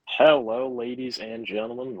Hello, ladies and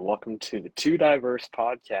gentlemen. Welcome to the Two Diverse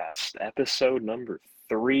Podcast, episode number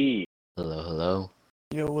 3. Hello, hello.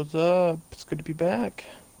 Yo, what's up? It's good to be back.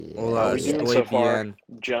 How Yeah, are we doing so estoy far, bien.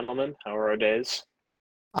 gentlemen? How are our days?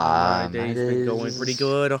 My my day's been going pretty days-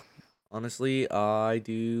 good. Honestly, I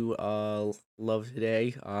do love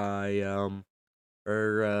today. Yeah,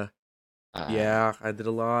 I did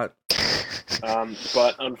a lot.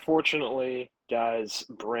 But unfortunately, guys,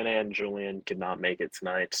 Bryn and Julian could not make it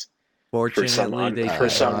tonight Fortunately, they for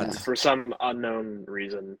could some not. for some unknown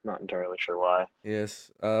reason. Not entirely sure why.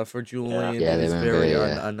 Yes. For Julian, Yeah, it they is went very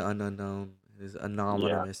very, unknown. It is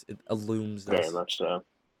anonymous. It eludes Very us. much so.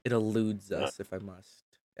 It eludes Yeah. us, if I must.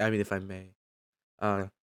 I mean, if I may.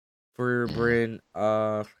 For Yeah. Bryn,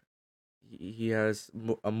 he has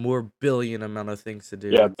a more billion amount of things to do.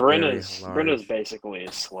 Yeah, It's Bryn very is large. basically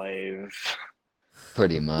a slave.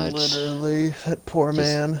 Pretty much. Literally, that poor Just-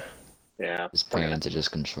 man. Yeah, His parents are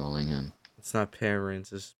just controlling him. It's not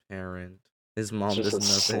parents, it's parent. His mom it's does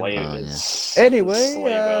just a nothing. slave. Oh, yeah. It's Anyway, slave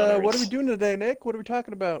owners. what are we doing today, Nick? What are we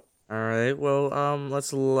talking about? All right. Well,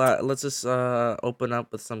 let's just open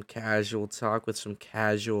up with some casual talk, with some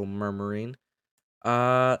casual murmuring.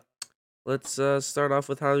 Let's start off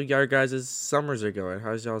with how your guys' summers are going.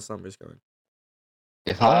 How's y'all summers going?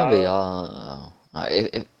 If I'm gonna be all,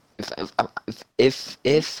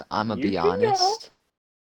 if I'm gonna You be can go. honest,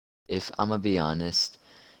 if I'm gonna be honest,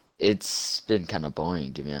 it's been kind of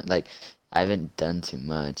boring to me. Like, I haven't done too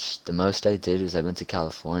much. The most I did was I went to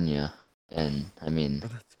California, and I mean,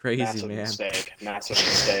 That's crazy, Massive man. mistake. Massive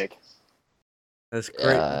mistake. That's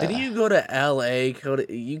great. Did Yeah. you go to L.A.?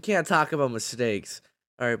 You can't talk about mistakes.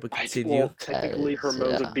 All right, but continue. Well, technically,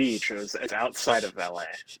 Hermosa yeah. Beach is it's outside of LA.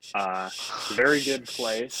 Very good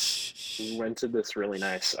place. We went to this really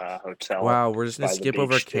nice hotel. Wow, we're just gonna by the skip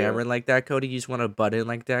over beach, too. Cameron like that, Cody. You just want to butt in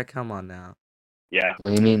like that? Come on now. Yeah.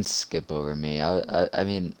 What do you mean skip over me? I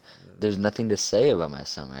mean, there's nothing to say about my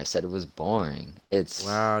summer. I said it was boring. It's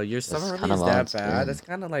Wow, your summer really kind is of all that it's bad? been. It's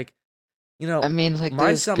kind of like, I mean, like, my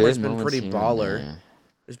there's summer's good been moments pretty here and baller. there.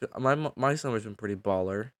 There's been, my summer's been pretty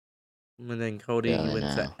baller. And then Cody Yeah, I went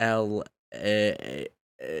to know. L.A.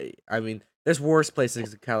 I mean, there's worse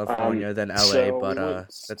places in California than L.A., So but we went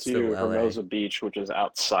that's to still L.A. Hermosa Beach, which is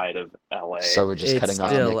outside of LA. So we're just It's cutting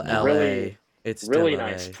off still Nick now. L.A. Really- It's Really still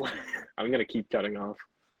nice LA. place. I'm gonna keep cutting off.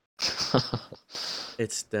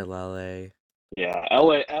 It's still L.A. Yeah,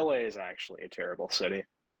 LA is actually a terrible city.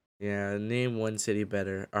 Yeah, name one city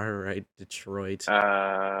better. All right, Detroit.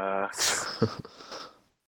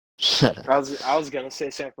 Shut up. I was gonna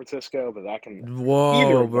say San Francisco, but that can Whoa,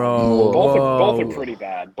 either bro. both whoa. are pretty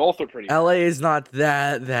bad. Both are pretty LA bad. is not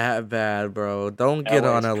that bad, bro. Don't get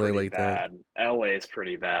LA on is LA pretty like that. bad. LA is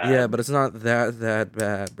pretty bad. Yeah, but it's not that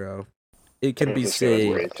bad, bro. It can San be Francisco is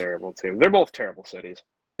pretty saved. terrible too. They're both terrible cities.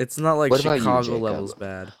 It's not like What about you, Chicago Jacob? levels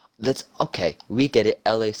bad. Let's okay. We get it.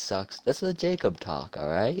 LA sucks. Let's let Jacob talk. All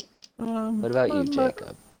right. What about you,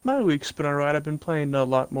 Jacob? My week's been alright. I've been playing a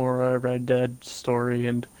lot more Red Dead story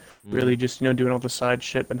and really just doing all the side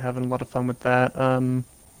shit. Been having a lot of fun with that.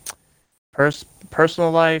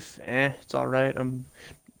 Personal life, it's alright. I'm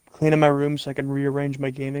cleaning my room so I can rearrange my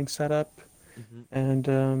gaming setup,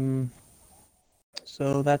 and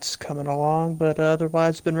so that's coming along. But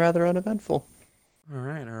otherwise, it's been rather uneventful. All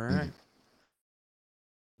right.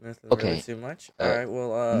 Nothing Okay, really too much. All right.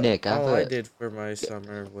 Well, Nick, I have all I a- did for my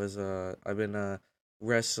summer was I've been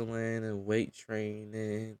wrestling and weight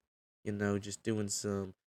training. Just doing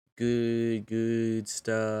some good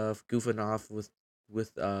stuff, goofing off with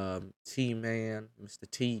T-Man, Mr.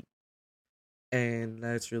 T. And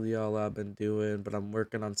that's really all I've been doing, but I'm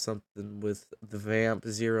working on something with the Vamp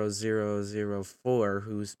 0004,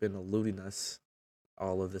 who's been eluding us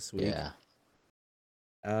all of this week. Yeah.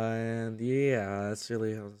 And yeah, that's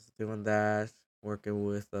really I was doing that, working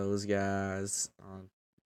with those guys on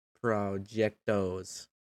projectos.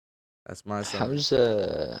 That's my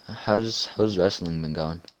summer. How's wrestling been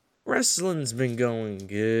going? Wrestling's been going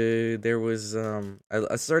good. There was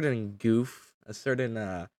I started in Goof. I started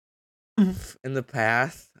in the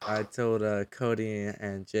past. I told Cody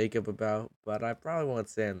and Jacob about, but I probably won't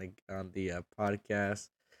say on the podcast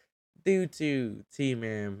due to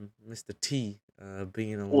T-Man, Mr. T,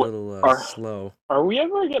 being a little slow. Are we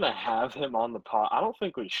ever gonna have him on the pod? I don't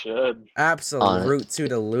think we should.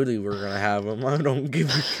 Absolutely, we're gonna have him. I don't give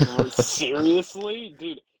a Seriously,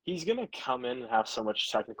 dude. He's gonna come in and have so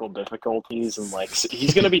much technical difficulties, and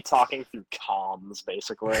he's gonna be talking through comms,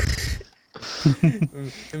 basically.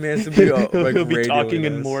 Man's to be He'll be talking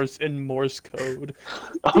in Morse. Morse code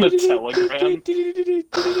On a telegram.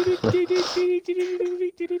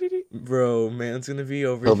 Bro, man's gonna be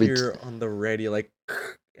over He'll be here on the radio, like,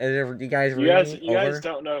 And you guys You guys, ring you guys over?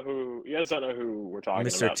 don't know who we're talking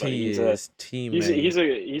Mr. about, but T he's is T he's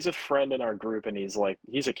Man. he's a friend in our group, and he's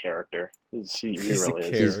a character. He He's a really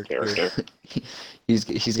is. He's a character. character.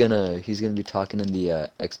 he's gonna be talking in the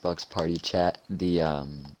Xbox party chat, the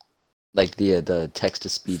like the text to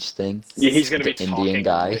speech thing. Yeah, he's gonna The be Indian talking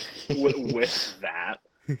guy. with that.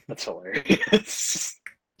 That's hilarious.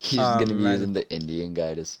 He's gonna be Man. using the Indian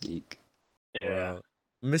guy to speak. Yeah, Bro.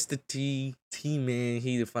 Mr. T Man,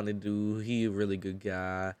 he a funny dude. He a really good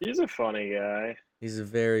guy. he's a funny guy. He's a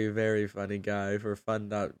very, very funny guy for fun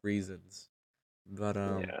dot reasons. But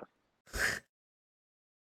Yeah.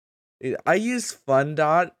 I use fun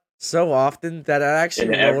dot so often that it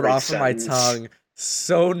actually In rolled every off of my sentence. tongue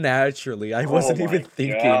so naturally. I Oh wasn't my even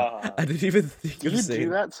thinking. God. I didn't even think Do of you saying. do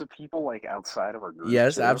that to people like outside of our group?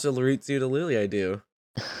 Yes, too? absolutely, I do.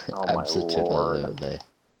 Oh my lord. Absolutely.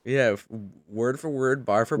 Yeah, word for word,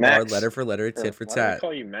 bar for Max. bar, letter for letter, tit for Why do I tat.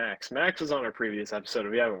 call you Max? Max was on our previous episode.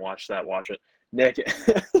 If you haven't watched that, watch it. Nick.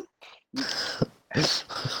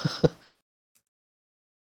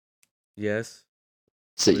 Yes.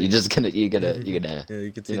 So you're gonna Yeah,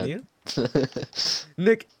 you continue.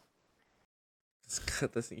 Nick. Let's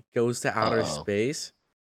cut this. He goes to outer Uh-oh. space.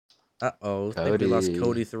 I think we lost Cody.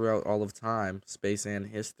 Cody throughout all of time, space, and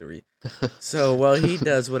history. So while he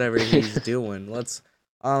does whatever he's doing, let's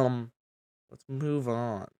move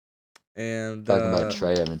on. And Talking about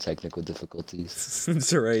Trey having technical difficulties.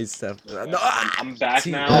 Trey's stuff. No, I'm back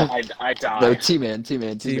T- now. I died. No, T-Man.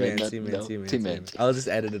 T-Man. I'll just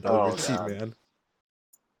edit it over. Oh, God. T-Man.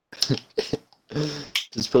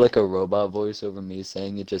 Just put like a robot voice over me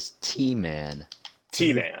saying it, just T-Man.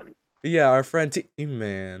 T-Man. Yeah, our friend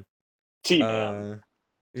T-Man. T-Man.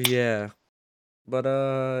 Yeah. But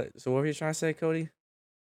so what were you trying to say, Cody?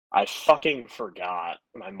 I fucking forgot.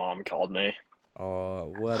 My mom called me.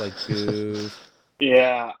 Oh, what a goof.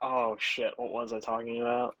 Yeah. Oh shit. What was I talking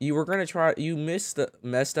about? You were gonna try. You messed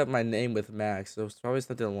up my name with Max. So it's probably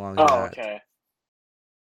something along Oh, that. okay.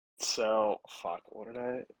 So fuck. What did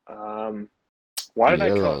I? Why did I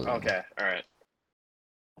call? Yellow. Okay. All right.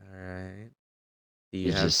 All right. Do You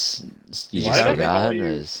you have? just Why did I forgot? call you- Or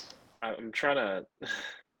is- I'm trying to.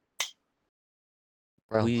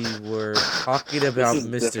 Bro. We were talking about is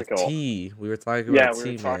Mr. difficult. T. We were talking Yeah, about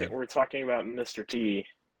we T-Man. were talking about Mr. T.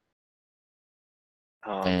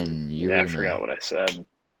 And you yeah, I were forgot not- what I said.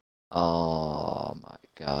 Oh my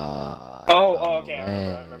god. Oh, No okay.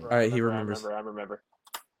 I remember. way. Alright, he remembers. I remember.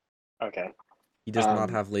 Okay. He does not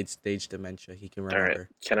Um, have late stage dementia. He can All right. remember.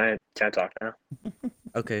 Can I talk now?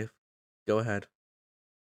 Okay, go ahead.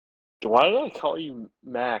 Why did I call you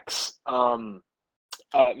Max?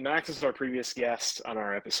 Max is our previous guest on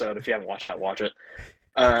our episode. If you haven't watched that, watch it.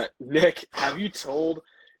 Nick, have you told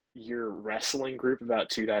your wrestling group about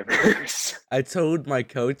Two Divers? I told my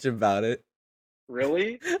coach about it.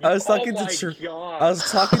 Really? I was talking oh to my God. I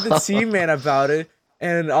was talking to T-Man about it,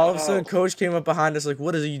 and all of a sudden, Oh. Coach came up behind us like,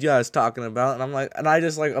 "What are you guys talking about?" And I'm like, and I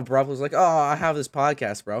just like abruptly was like, "Oh, I have this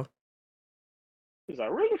podcast, bro." Is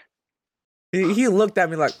that really? He looked at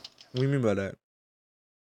me like, "What do you mean by that?"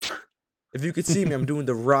 If you could see me, I'm doing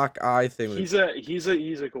the rock eye thing. He's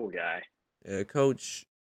a cool guy. Coach.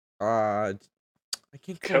 I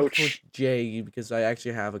can't call him Coach. Coach J because I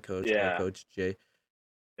actually have a coach. Yeah. Coach J.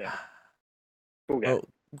 Yeah. Cool guy. Oh,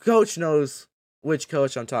 Coach knows which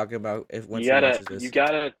coach I'm talking about. If once he watches this,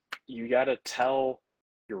 you gotta tell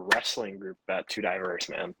your wrestling group about Two Divers,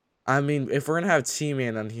 man. I mean, if we're gonna have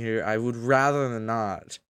T-Man on here, I would rather than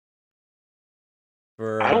not.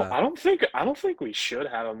 For I don't think we should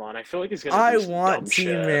have him on. I feel like he's gonna. I do some want dumb shit.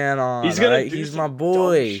 T-Man on. He's gonna alright? do He's some my dumb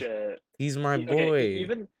boy. shit. He's my Okay,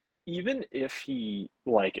 boy. even if he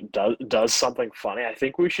like does something funny, I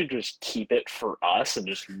think we should just keep it for us and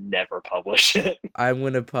just never publish it. I'm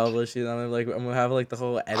gonna publish it. I'm gonna have like the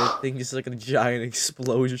whole edit thing, just like a giant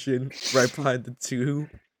explosion right behind the two.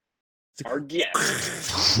 Our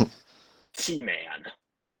guest, T-Man.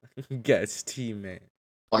 Guess T-Man.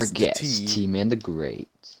 Our Mr. guest, T. T-Man the Great.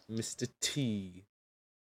 Mr. T.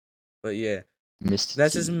 But yeah, Mr.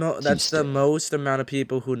 that's T. that's the T-State. most amount of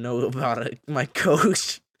people who know about it. My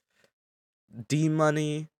coach, D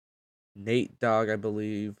Money, Nate Dogg, I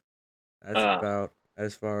believe. That's about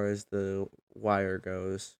as far as the wire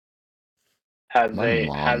goes. Have My they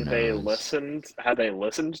mom knows.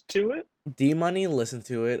 listened to it? D Money listened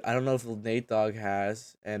to it. I don't know if Nate Dogg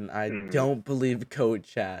has, and I don't believe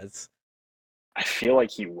Coach has. I feel like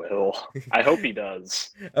he will. I hope he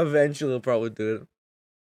does. Eventually, he'll probably do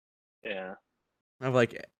it. Yeah. I'll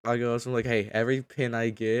go something like, hey, every pin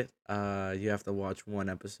I get, you have to watch one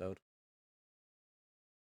episode.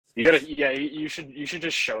 You should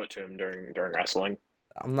just show it to him during wrestling.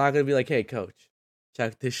 I'm not gonna be like, hey, coach,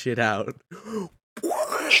 check this shit out.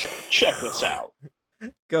 Check this out.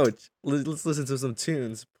 Coach, let's listen to some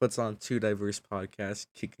tunes. Puts on two diverse podcasts,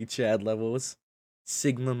 Kiki Chad levels,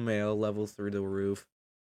 Sigma male level through the roof.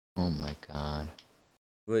 Oh my god.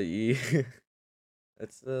 But yeah,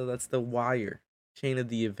 that's the wire chain of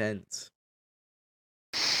the events.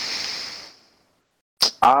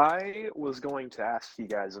 I was going to ask you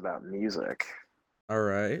guys about music. All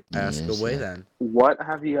right, ask away Music. then. What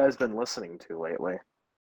have you guys been listening to lately?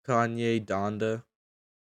 Kanye, Donda.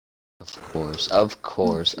 Of course,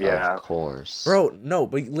 Yeah. of course. Bro, no,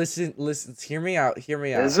 but listen, hear me out.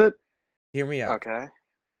 Is it? Hear me out. Okay.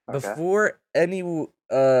 Before any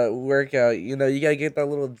workout, you gotta get that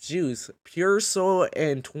little juice. Pure Soul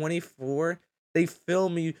and 24, they fill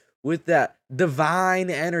me with that divine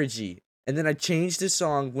energy. And then I change the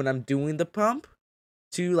song when I'm doing the pump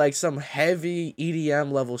to like some heavy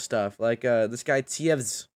EDM level stuff. Like this guy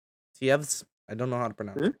Tievs. I don't know how to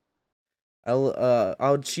pronounce it.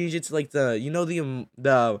 I'll change it to like the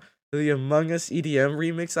the Among Us EDM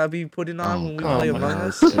remix I'll be putting on when we play come Among on,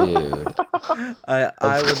 Us. dude.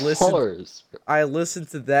 I would listen. Course. I listened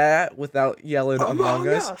to that without yelling Among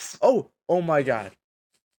Us. Oh my god.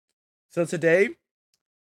 So today,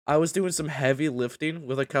 I was doing some heavy lifting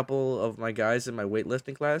with a couple of my guys in my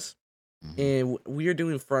weightlifting class, and we are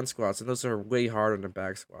doing front squats, and those are way harder than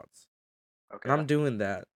back squats. Okay. And I'm doing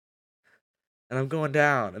that, and I'm going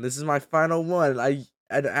down, and this is my final one.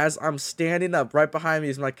 And as I'm standing up, right behind me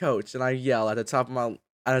is my coach, and I yell at the top of my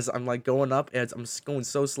as I'm like going up, and I'm going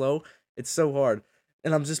so slow, it's so hard,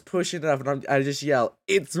 and I'm just pushing it up, and I just yell,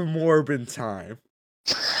 "It's Morbin time!"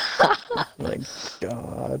 Oh my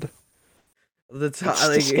god. The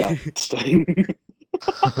time, Disgusting.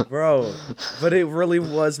 bro, but it really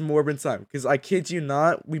was Morbin time, because I kid you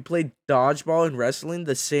not, we played dodgeball and wrestling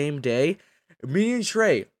the same day. Me and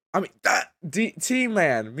Trey, I mean,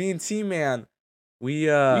 T-Man, me and T-Man, we You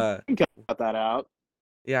can cut that out.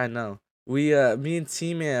 yeah, I know. Me and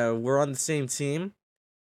T-Man, we're on the same team,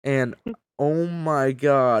 and oh my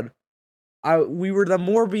god, we were the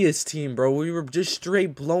Morbius team, bro. We were just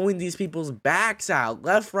straight blowing these people's backs out,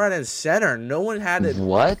 left, right, and center. No one had it.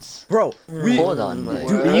 What? Bro, Hold on, buddy.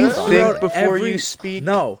 Do you Hold on. think before you speak?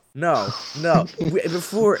 No.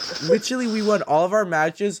 Before, literally, we won all of our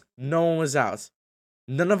matches. No one was out.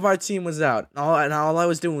 None of our team was out. All I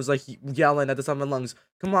was doing was like yelling at the top of my lungs.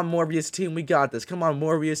 Come on, Morbius team, we got this. Come on,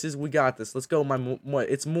 Morbius, we got this. Let's go,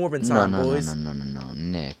 it's Morbin time, boys. No,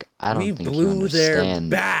 Nick. I don't We think you blew their understand.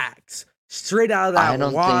 backs straight out of that I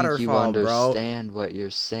don't waterfall, think you bro. understand what you're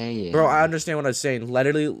saying. Bro, I understand what I'm saying.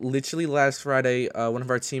 Literally last Friday, one of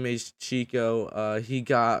our teammates, Chico, he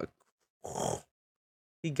got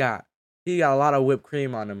a lot of whipped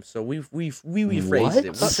cream on him. So we rephrased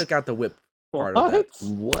it. We took out the whip part of that.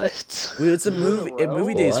 What? It's a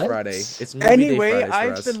movie days What? Friday. It's movie Anyway, day Fridays for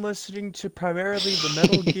I've us. been listening to primarily the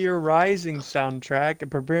Metal Gear Rising soundtrack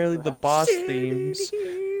and primarily the boss themes.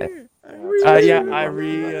 Literally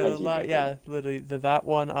that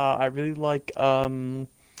one. I really like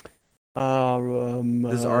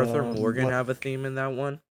Does Arthur Morgan have a theme in that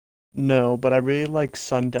one? No, but I really like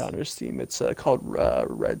Sundowner's theme. It's called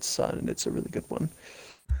Red Sun, and it's a really good one.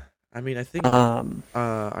 I mean, I think And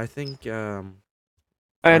Arthur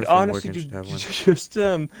honestly, Morgan should have one. just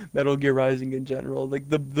Metal Gear Rising in general, like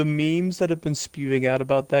the memes that have been spewing out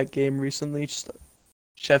about that game recently, just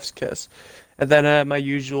chef's kiss. And then my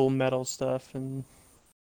usual metal stuff and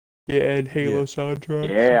Halo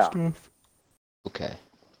soundtracks and stuff. Okay.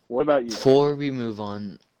 What about you? Before we move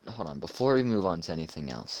on to anything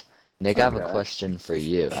else, Nick, I have a question for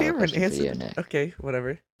you. Cameron, answer. Nick. Okay,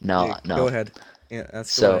 whatever. No, Yeah, no. Go ahead. Yeah,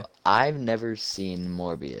 that's So I've never seen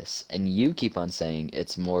Morbius, and you keep on saying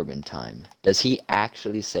it's Morbin time. Does he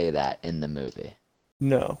actually say that in the movie?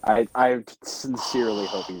 No. I sincerely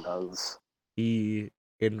hope he does. He,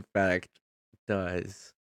 in fact,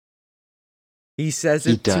 does. He says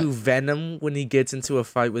He it does. to Venom when he gets into a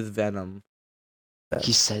fight with Venom.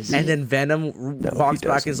 He says And it? then Venom walks he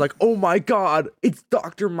back and is doesn't. like, oh my god, it's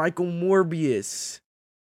Dr. Michael Morbius.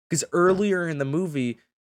 Because earlier in the movie,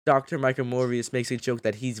 Dr. Michael Morbius makes a joke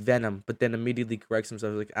that he's Venom, but then immediately corrects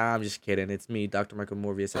himself like, I'm just kidding, it's me, Dr. Michael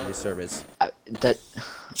Morbius, at your service.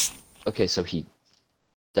 Okay, so he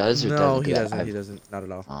does or No, doesn't? he 'Cause doesn't. I've- He doesn't. Not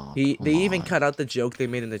at all. Oh, They come even on. cut out the joke they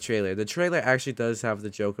made in the trailer. The trailer actually does have the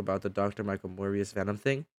joke about the Dr. Michael Morbius Venom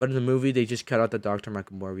thing, but in the movie they just cut out the Dr.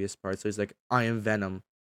 Michael Morbius part. So he's like, I am Venom,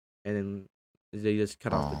 and then they just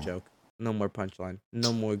cut off the Oh. joke. No more punchline.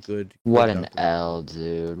 No more good. What good an Dr. L,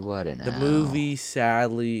 dude. What an The L. movie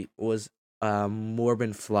sadly was a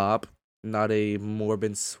Morbin flop, not a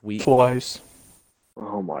Morbin sweep. Twice.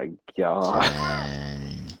 Oh my god.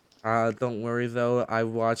 Dang. Don't worry though. I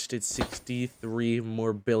watched it 63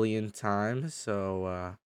 more billion times,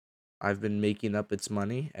 so I've been making up its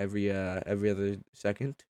money every other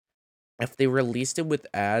second. If they released it with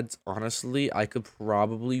ads, honestly, I could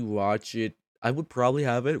probably watch it. I would probably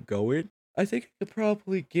have it going. I think I could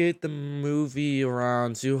probably get the movie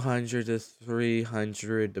around 200 to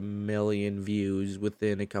 300 million views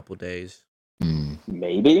within a couple days.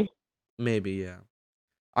 Maybe? Maybe, yeah.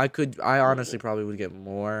 I honestly probably would get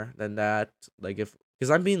more than that. Like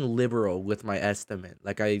because I'm being liberal with my estimate.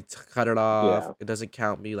 Like cut it off. Yeah. It doesn't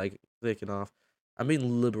count me like clicking off. I'm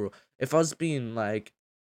being liberal. If I was being like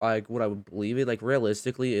what I would believe it, like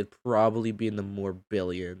realistically, it'd probably be in the more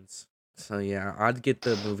billions. So yeah, I'd get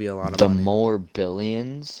the movie a lot of The money. more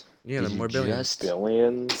billions? Yeah, the Did more you billions. just...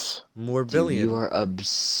 Billions? More Dude, billion. you are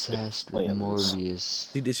obsessed with Billions.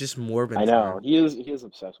 Morbius. Dude, it's just Morbin I know. time. He is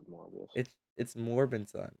obsessed with Morbius. It's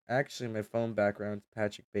Morbin time. Actually, my phone background's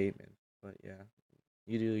Patrick Bateman. But yeah,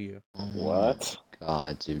 you do you. Oh What? my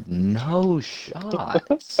god, dude. No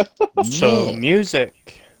shots. So Nick.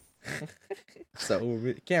 music. So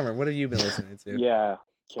Cameron, what have you been listening to? Yeah.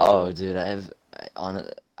 Oh, dude, I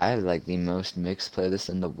have like the most mixed playlist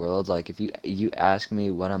in the world. Like, if you ask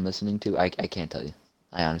me what I'm listening to, I can't tell you.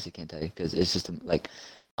 I honestly can't tell you because it's just like,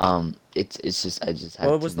 it's just I just have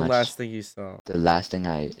What too was the much. last thing you saw? The last thing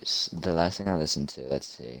I listened to. Let's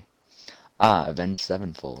see. Avenged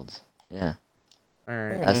Sevenfold. Yeah, All right,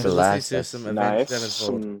 Very that's I've the been nice. listening to last. some That's Avenged Nice.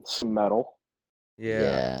 Sevenfold. Some metal. Yeah,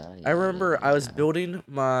 yeah. I remember I was Yeah. building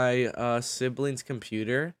my sibling's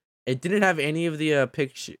computer. It didn't have any of the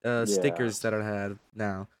picture stickers that I had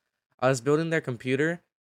now. I was building their computer,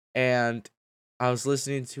 and I was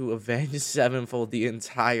listening to Avenged Sevenfold the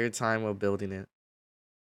entire time while building it.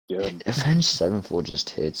 Good. Avenged Sevenfold just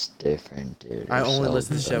hits different, dude. I It's only so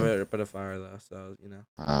listen to good. Shepherd of Fire though, so you know.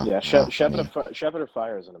 Yeah, Well, I mean, Shepherd of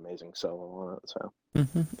Fire is an amazing solo on it, so. I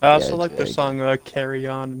yeah, also it's like their very song "Carry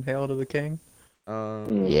On" and "Hail to the King." I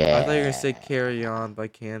thought you were gonna say Yeah. "Carry On" by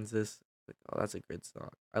Kansas. Like, oh, that's a good song.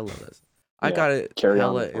 I love that song. I Yeah, got it Carry On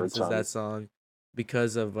hella with Bird into that Song. song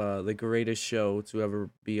because of the greatest show to ever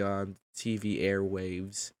be on TV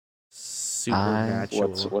airwaves, Supernatural.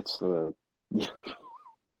 What's the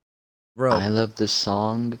Bro, I love the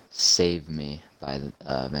song "Save Me" by the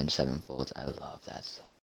Avenged Sevenfold. I love that song.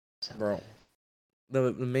 So Bro.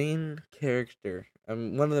 good. the main character,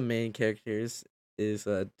 one of the main characters is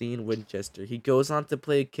Dean Winchester. He goes on to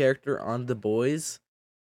play a character on The Boys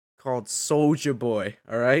called Soldier Boy.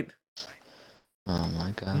 All right, Oh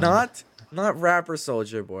my god. not rapper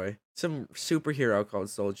Soldier Boy. Some superhero called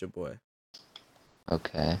Soldier Boy.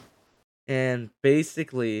 Okay. And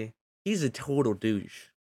basically, he's a total douche.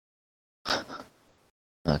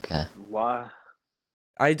 Okay. why?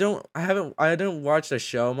 I don't watch the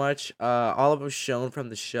show much. All of them shown from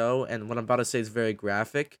the show, and what I'm about to say is very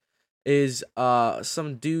graphic. Is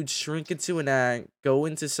some dude shrink into an egg, go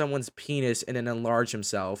into someone's penis, and then enlarge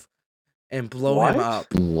himself, and blow him What?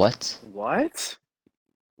 up. What? What?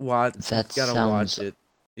 What? That You gotta sounds watch it.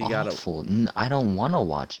 You gotta. awful. I don't want to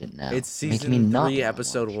watch it now. It's You're making me season not 3, wanna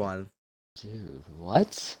episode watch it. 1. Dude,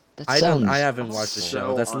 what? That I sounds haven't watched the awful.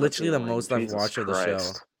 show. That's literally the unappealing. most I've Jesus watched of the show.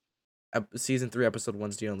 Christ. Season 3, episode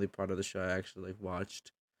 1's the only part of the show I actually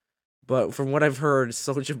watched. But from what I've heard,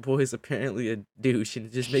 Soldier Boy is apparently a douche, and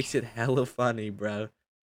it just makes it hella funny, bro.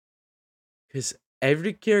 Because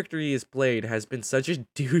every character he has played has been such a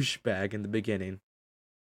douchebag in the beginning.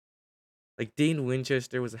 Like, Dean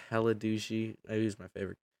Winchester was a hella douchey. He was my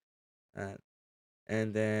favorite.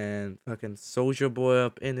 And then fucking Soldier Boy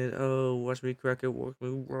up in it. Oh, watch me crack it, watch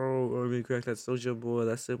me roll, watch me crack that Soldier Boy,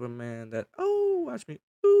 that Superman, that watch me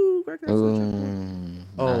crack that Soldier Boy.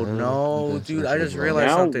 Oh no, dude! I just realized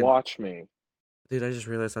Now something. watch me. Dude, I just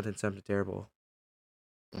realized something terrible.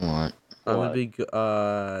 What? I'm gonna What? be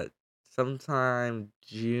sometime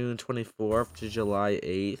June 24th to July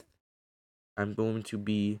 8th. I'm going to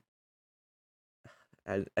be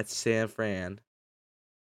at San Fran.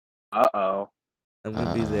 Uh-oh. I'm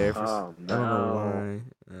gonna be there for. Oh, I don't know no.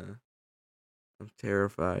 why. I'm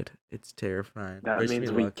terrified. It's terrifying. That Wish me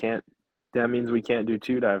means we luck. can't. That means we can't do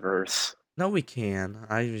Too Diverse. No, we can.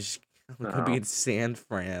 I'm gonna be No. in San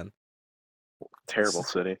Fran. Terrible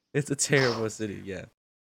city. It's a terrible city, yeah.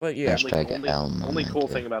 But yeah, Hashtag Elm Only cool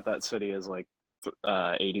Momentum. thing about that city is like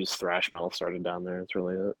 80s thrash metal started down there. That's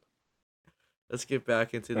really it. let's get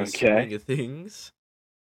back into the Okay. swing of things.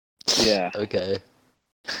 Yeah. Okay.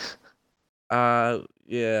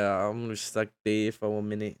 Yeah, I'm gonna stuck Dave for 1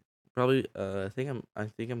 minute. Probably, I think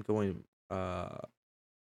I'm going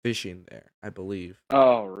fishing there. I believe.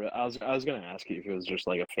 Oh, I was gonna ask you if it was just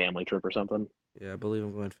like a family trip or something. Yeah, I believe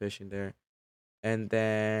I'm going fishing there. And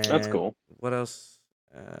That's then cool. what else?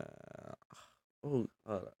 Oh,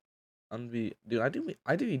 dude. I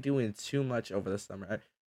do be doing too much over the summer.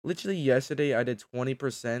 Literally yesterday, I did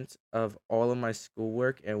 20% of all of my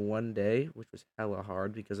schoolwork in one day, which was hella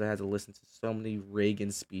hard because I had to listen to so many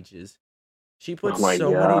Reagan speeches. She put Oh my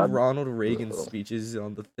so many god. Ronald Reagan speeches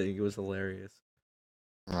on the thing. It was hilarious.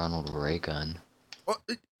 Ronald Reagan.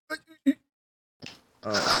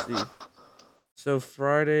 Let's see. So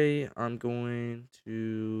Friday, I'm going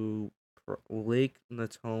to Lake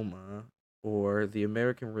Natoma or the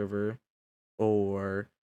American River or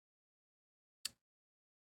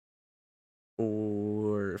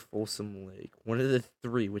Folsom Lake. One of the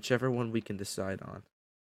three, whichever one we can decide on.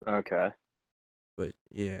 Okay. But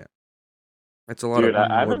yeah, that's a lot of Dude,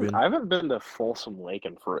 I morbid. haven't been to Folsom Lake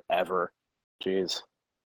in forever. Jeez.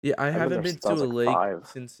 Yeah, I I've been haven't there been since I to was a like lake 5.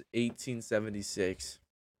 since 1876.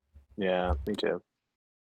 Yeah, me too.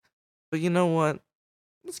 But you know what?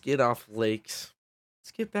 Let's get off lakes.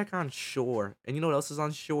 Let's get back on shore. And you know what else is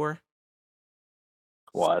on shore?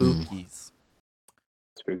 What? Spookies.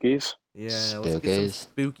 Spookies? Yeah, let's get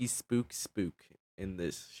some Spookies. spook in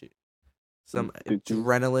this shit. Some Some spookies?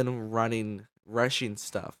 adrenaline rushing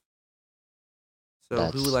stuff. So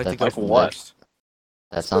who would like to go Like what? first?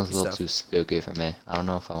 That Spooky sounds a little stuff. too spooky for me. I don't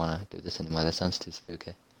know if I want to do this anymore. That sounds too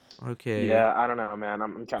spooky. Okay. Yeah, I don't know, man.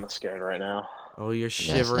 I'm kind of scared right now. Oh, you're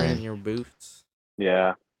shivering in same. your boots.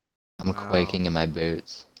 Yeah, I'm Wow. quaking in my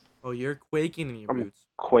boots. Oh, you're quaking in your I'm boots.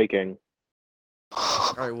 quaking.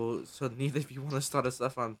 All right. Well, so neither of you want to start us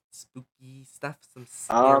off on spooky stuff, some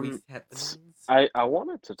scary happenings. I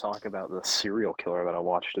wanted to talk about the serial killer that I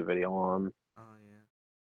watched a video on. Oh yeah.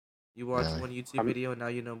 You watched Really? one YouTube video and now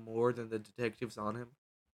you know more than the detectives on him.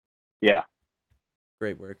 Yeah.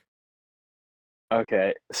 Great work.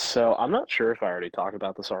 Okay, so I'm not sure if I already talked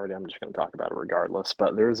about this already. I'm just going to talk about it regardless.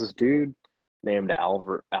 But there's this dude named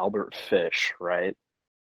Albert Fish, right?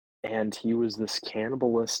 And he was this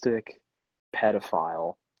cannibalistic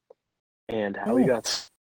pedophile. And how he got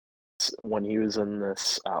when he was in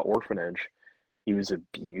this orphanage, he was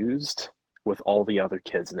abused with all the other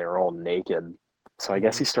kids, and they were all naked. So I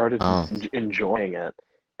guess he started enjoying it.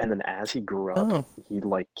 And then as he grew up, he'd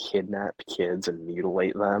like kidnap kids and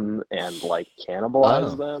mutilate them and like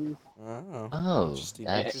cannibalize them. Oh.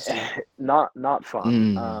 Interesting. Not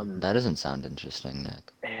fun. That doesn't sound interesting,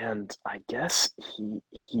 Nick. And I guess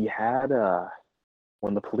he had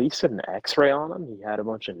when the police did an X-ray on him, he had a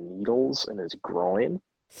bunch of needles in his groin.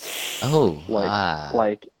 Oh,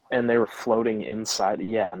 like, and they were floating inside.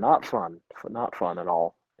 Yeah, not fun at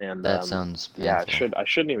all. And that sounds painful. Yeah, I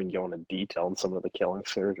shouldn't even go into detail on some of the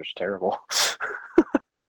killings. They're just terrible.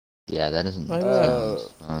 Yeah, that doesn't sound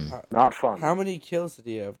fun. Not fun. How many kills did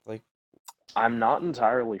he have? Like, I'm not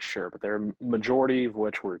entirely sure, but there majority of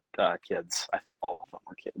which were kids. I think all of them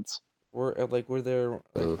were kids. Were there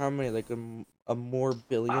like how many? Like a more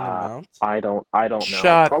billion amount? I don't know.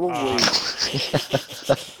 Shut Probably.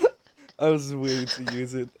 I was waiting to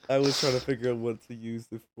use it. I was trying to figure out what to use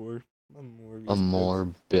it for. A more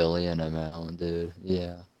billion amount, dude.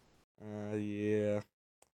 Yeah. Yeah.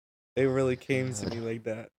 It really came to me like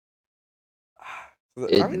that.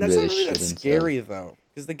 It I mean, that's really not really that shouldn't, scary though,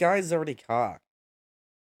 because the guy's already caught.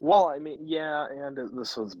 Well, I mean, yeah, and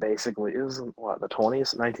this was basically it was in, what, the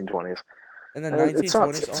 20s, 1920s. And then 1920s. It's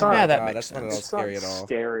oh not, my yeah, that god, makes that's not at sense. all scary at all.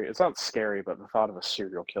 Scary. It's not scary, but the thought of a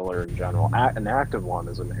serial killer in general, an active one,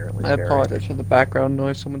 is inherently I scary. apologize for the background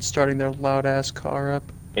noise. Someone's starting their loud ass car up.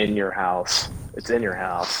 In your house. It's in your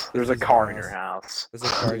house. There's a car in your house. There's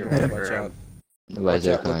a car in your house. Watch out. Watch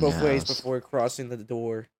out. Look both ways before crossing the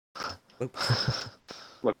door.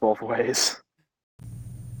 Look both ways.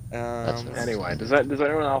 Anyway, does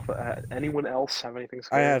anyone else have anything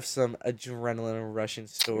scary? I have some adrenaline rushing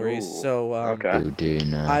stories. Ooh, so okay.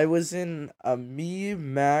 I was in me,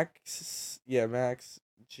 Max,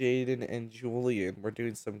 Jaden, and Julian were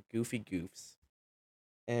doing some goofy goofs.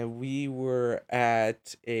 And we were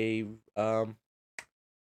at an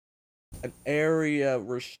area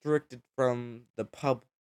restricted from the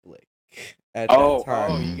public at that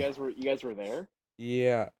time. Oh, you guys were there?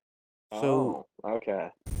 Yeah. So okay.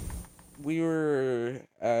 We were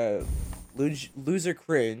loser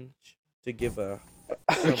cringe to give a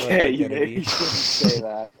okay. You maybe shouldn't say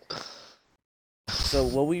that. So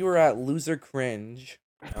while we were at loser cringe,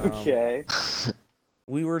 okay.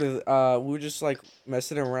 We were just like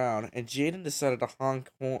messing around, and Jaden decided to honk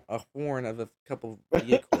a horn of a couple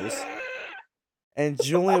vehicles, and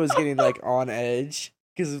Julian was getting like on edge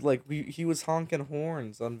because like he was honking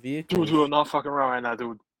horns on vehicles. Dude, I'm not fucking around right now,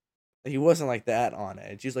 dude. He wasn't like that on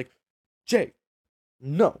edge. He was like, Jay,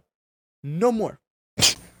 no, no more.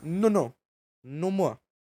 No more.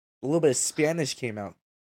 A little bit of Spanish came out.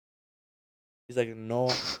 He's like,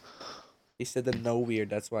 no. He said the no weird.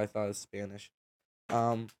 That's why I thought it was Spanish.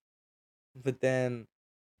 But then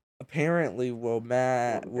apparently,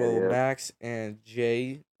 Idiot. Max and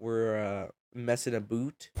Jay were messing a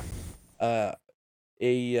boot. A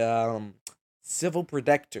civil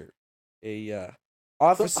protector, a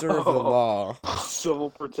officer of the law, Civil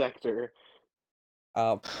protector.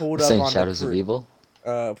 pulled up Saying on the Shadows of Evil.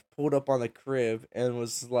 pulled up on the crib and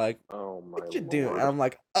was like, Oh my "What you doing?" lord. And I'm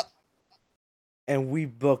like, and we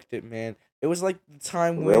booked it, man. It was like the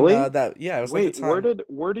time Really? when it was like Wait, the time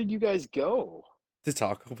where did you guys go? to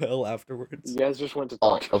Taco Bell You afterwards. guys just went to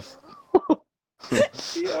Oh, Taco.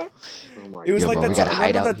 Yeah, Oh my it was Yo, like bro, that we god. gotta time.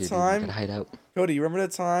 hide Remember out that here, dude. We time, gotta hide out. Cody? You remember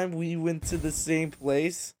that time we went to the same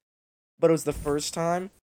place, but it was the first time,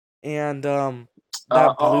 and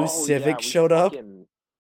that blue Civic we showed up. fucking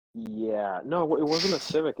yeah. No, it wasn't a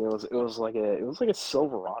Civic. It was like a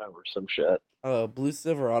Silverado or some shit. Blue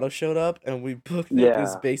Silverado showed up, and we booked it. It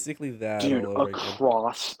was Yeah. basically that Dude, all over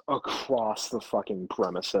again. across the fucking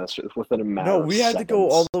premises just within a No, matter of we had to go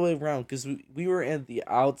all seconds. the way around because we were in the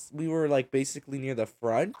outs. We were like basically near the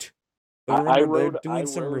front. But I remember, they're rode I doing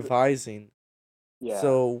some rode revising, yeah.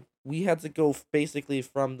 so we had to go basically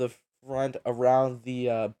from the front around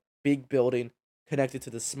the big building connected to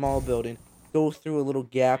the small building, go through a little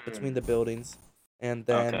gap between the buildings, and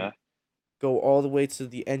Okay. then go all the way to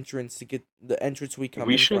the entrance to get the entrance we come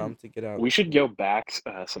We in should from to get out. we should go back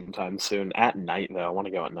sometime soon. At night though. I want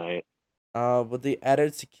to go at night. But they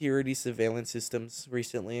added security surveillance systems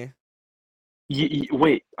recently.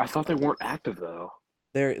 Wait, I thought they weren't active though.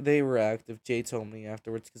 They were active. Jay told me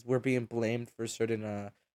afterwards because we're being blamed for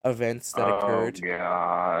certain events that Oh occurred,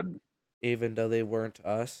 god. even though they weren't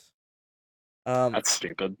us. Um, That's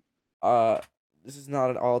stupid. this is not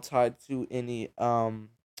at all tied to any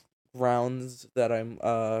grounds that I'm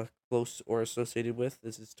close or associated with.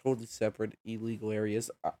 This is totally separate illegal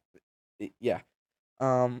areas. Yeah.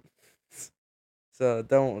 Um. So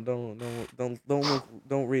don't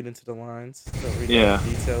read into the lines. Don't read into Yeah. the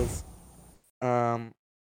details. Um.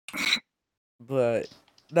 But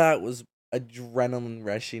that was adrenaline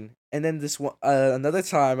rushing. And then this one, another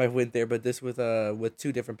time I went there, but this with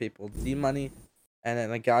two different people, D Money, and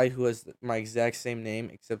then a guy who has my exact same name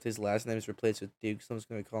except his last name is replaced with Duke, so I'm just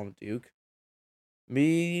gonna call him Duke.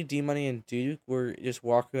 Me, D Money, and Duke were just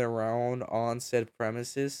walking around on said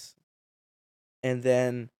premises, and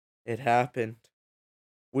then it happened.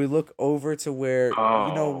 We look over to where you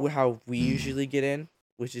know Oh. how we usually get in,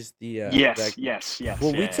 which is the Yes, back. yes, yes,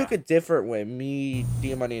 Well, we yeah, took a different way. Me,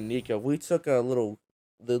 Diamante, and Nico. We took a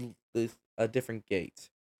different gate.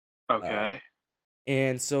 yeah. Uh, Okay.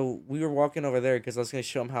 and so we were walking over there because I was gonna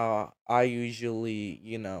show him how I usually,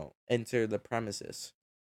 enter the premises.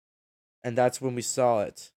 And that's when we saw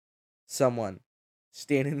it. Someone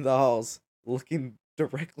standing in the halls, looking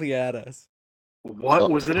directly at us. What Oh.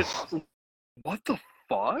 was it? What the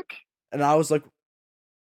fuck? And I was like,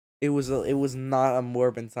 it was not a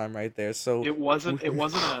Morbin time right there. So It wasn't. It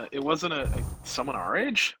wasn't a someone our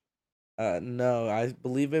age. No, I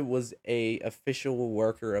believe it was a official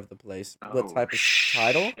worker of the place. What Oh type of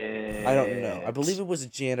title? I don't know. I believe shit. it was a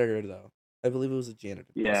janitor though. I believe it was a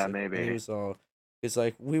janitor. Yeah, And he maybe. was all. It's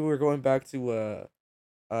like we were going back to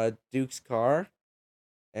Duke's car,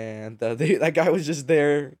 and that guy was just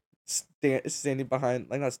there, standing behind,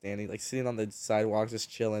 like not standing, like sitting on the sidewalk,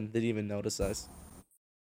 just chilling. Didn't even notice us.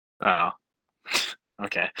 Oh.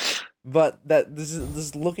 Okay. But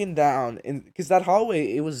this looking down, and because that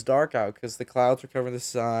hallway, it was dark out because the clouds were covering the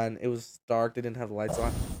sun. It was dark. They didn't have the lights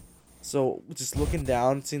on. So just looking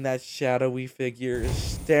down, seeing that shadowy figure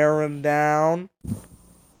staring down,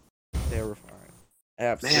 terrifying.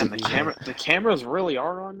 Man, Absolutely. the cameras really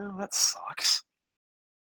are on now. That sucks.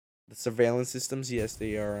 The surveillance systems, yes,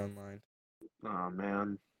 they are online. Oh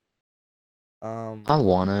man. I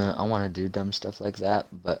wanna do dumb stuff like that,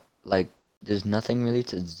 but like, there's nothing really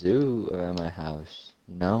to do around my house.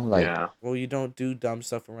 You know, like, Yeah. Well, you don't do dumb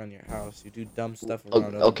stuff around your house. You do dumb stuff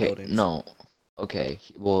around other okay, buildings. no, okay.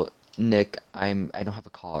 Well, Nick, I don't have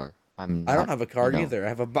a car. I'm I don't not, have a car you know. either. I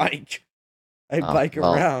have a bike. I Oh, bike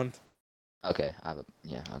well. around. Okay,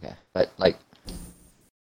 yeah, okay, but like,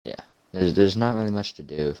 yeah, there's not really much to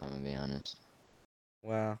do if I'm gonna be honest.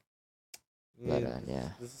 Wow. But This, yeah,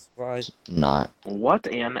 this is why. it's not What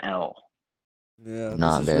an L. Yeah, this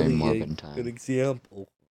not is very really a morbid good time. example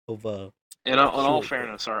of In all short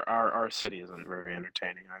fairness, our city isn't very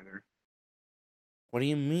entertaining either. What do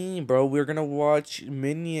you mean, bro? We're gonna watch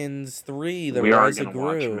Minions 3: The We are Rise of gonna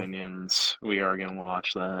watch Gru. Minions. We are gonna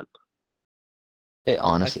watch that. It I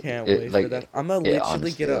honestly, can't it wait for like that. I'm gonna it literally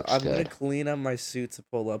honestly get a. looks I'm gonna good. clean up my suit to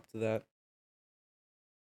pull up to that.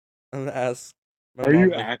 I'm gonna ask my Are you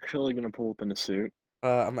mom. actually gonna pull up in a suit?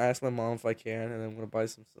 I'm gonna ask my mom if I can, and then I'm gonna buy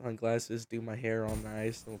some sunglasses, do my hair all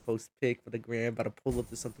nice, and we'll post a pic for the gram. About to pull up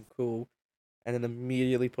to something cool, and then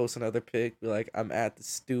immediately post another pic. Be like, I'm at the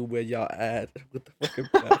stew where y'all at with the fucking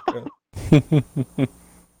background.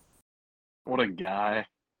 What a guy.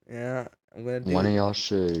 Yeah, I'm gonna do One of it. y'all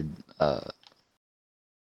should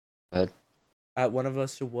but One of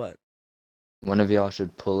us should what? one of y'all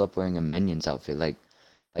should pull up wearing a Minions outfit, like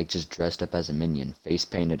just dressed up as a Minion, face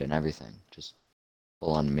painted and everything, just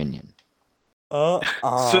full on Minion.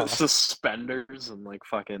 Suspenders and like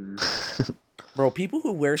fucking Bro, people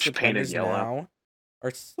who wear just painted suspenders yellow. now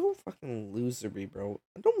are so fucking losery, bro.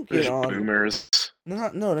 Don't They're get just on. boomers.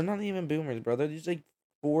 They're not even boomers, bro. They're just like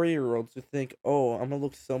 4-year-olds who think, oh, I'm gonna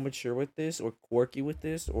look so mature with this, or quirky with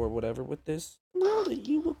this, or whatever with this. No, that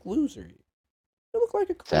you look losery. You look like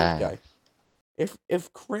a cringe guy. Facts.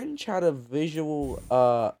 If cringe had a visual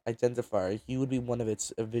identifier, he would be one of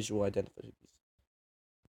its visual identifiers.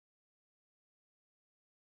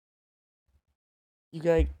 You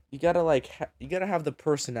gotta have the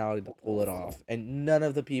personality to pull it off, and none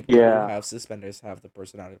of the people who Yeah. have suspenders have the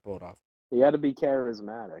personality to pull it off. You gotta be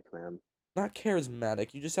charismatic, man. Not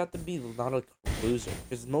charismatic. You just have to be not a loser.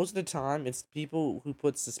 Because most of the time, it's people who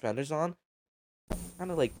put suspenders on, kind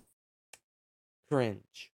of like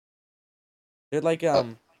cringe. They're like they're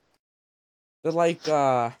like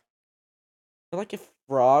they're like if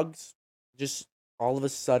frogs just all of a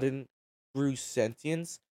sudden grew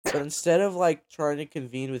sentience, but instead of like trying to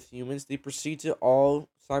convene with humans, they proceed to all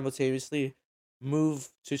simultaneously move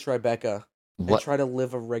to Tribeca and What, try to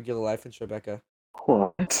live a regular life in Tribeca.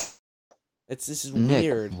 What? This is Nick?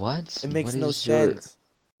 weird. What? It makes What no is your? sense.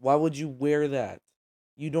 Why would you wear that?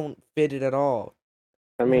 You don't fit it at all.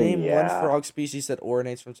 I mean, Name one yeah. frog species that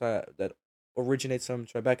originates from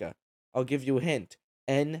Tribeca. I'll give you a hint.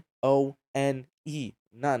 None.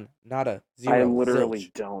 None. Nada. Zero. I literally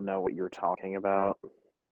Zilch. don't know what you're talking about.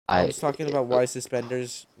 I was talking about why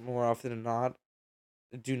suspenders, more often than not,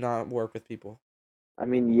 do not work with people. I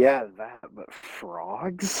mean, yeah, that, but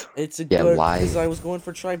frogs? It's a Yeah, good why? because I was going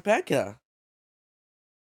for Tribeca.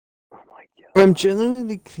 Oh my god. I'm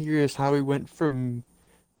genuinely curious how we went from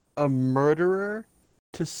a murderer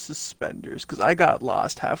to suspenders, because I got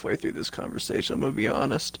lost halfway through this conversation, I'm gonna be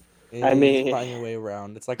honest. I mean- He's finding a way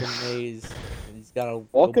around. It's like a maze, and he's gotta go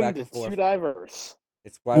Welcome back to and forth. Too Diverse.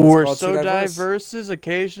 It's why it's We're called so Too Diverse. diverse,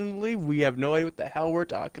 occasionally we have no idea what the hell we're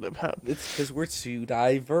talking about. It's because we're too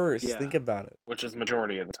diverse. Yeah. Think about it. Which is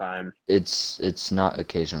majority of the time. It's not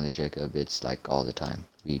occasionally, Jacob. It's like all the time.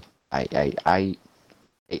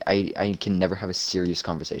 I can never have a serious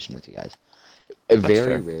conversation with you guys. Very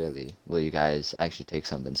fair. rarely will you guys actually take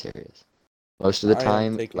something serious. Most of the I don't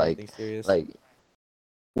time, take like anything serious.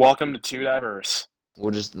 Welcome to Too Diverse.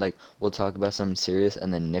 we'll talk about something serious,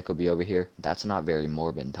 and then Nick will be over here. That's not very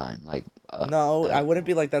morbid time. No, I wouldn't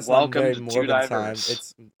be like that's Welcome not very to Too morbid time.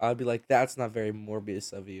 Diverse. I'd be like that's not very morbid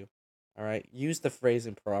of you. All right, use the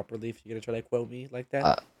phrasing properly if you're gonna try to quote me like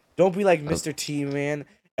that. Don't be like Mr. T Man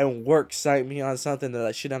and work cite me on something that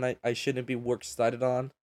I shouldn't be work cited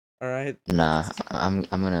on. All right. Nah, I'm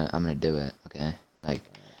gonna do it. Okay, like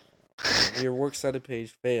Your works cited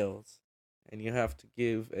page fails, and you have to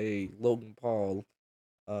give a Logan Paul,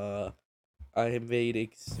 I have made a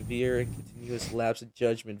severe and continuous lapse of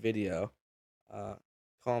judgment video.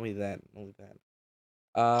 Call me that, only that.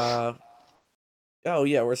 Oh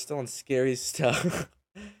yeah, we're still on scary stuff.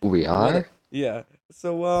 we are. Yeah.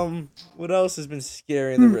 So what else has been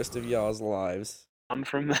scary in the rest of y'all's lives? I'm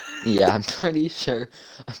from the Yeah, I'm pretty sure.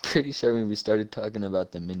 When we started talking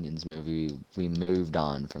about the Minions movie, we moved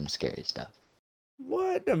on from scary stuff.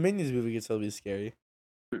 What? The Minions movie gets totally scary.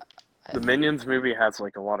 The Minions movie has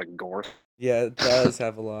like a lot of gore. Yeah, it does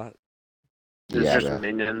have a lot. There's Yeah, just bro.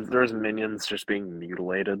 minions. There's minions just being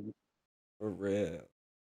mutilated. For real.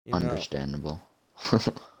 You know, Understandable.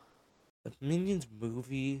 the Minions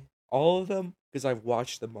movie, all of them, because I've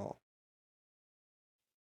watched them all.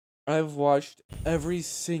 I've watched every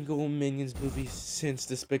single Minions movie since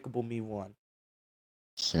Despicable Me 1.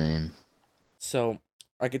 Same. So,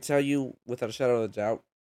 I could tell you without a shadow of a doubt,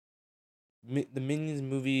 the Minions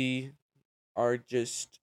movie are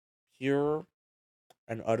just pure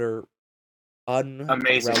and utter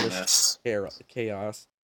Amazingness. chaos.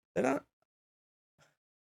 They're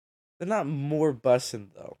not more bussin'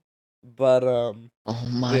 though. But Oh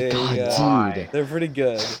my They, god, dude. they're pretty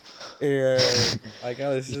good. And I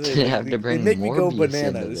gotta say, You can't have to they bring make me go Morbius into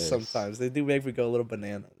bananas this. sometimes. They do make me go a little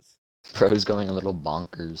bananas. Bro's going a little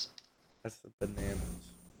bonkers. That's the bananas.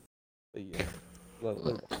 But yeah,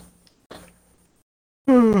 little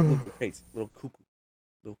crazy, little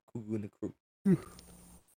cuckoo in the crew.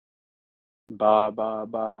 Ba ba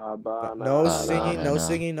ba ba. No na, singing, na. no no.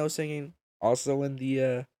 singing, no singing. Also in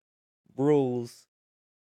the rules.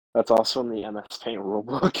 That's also in the MS Paint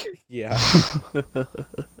rulebook. Yeah,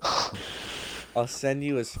 I'll send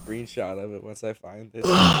you a screenshot of it once I find it.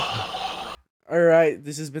 All right,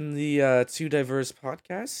 this has been the Two Diverse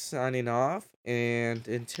Podcast signing off, and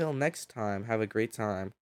until next time, have a great time.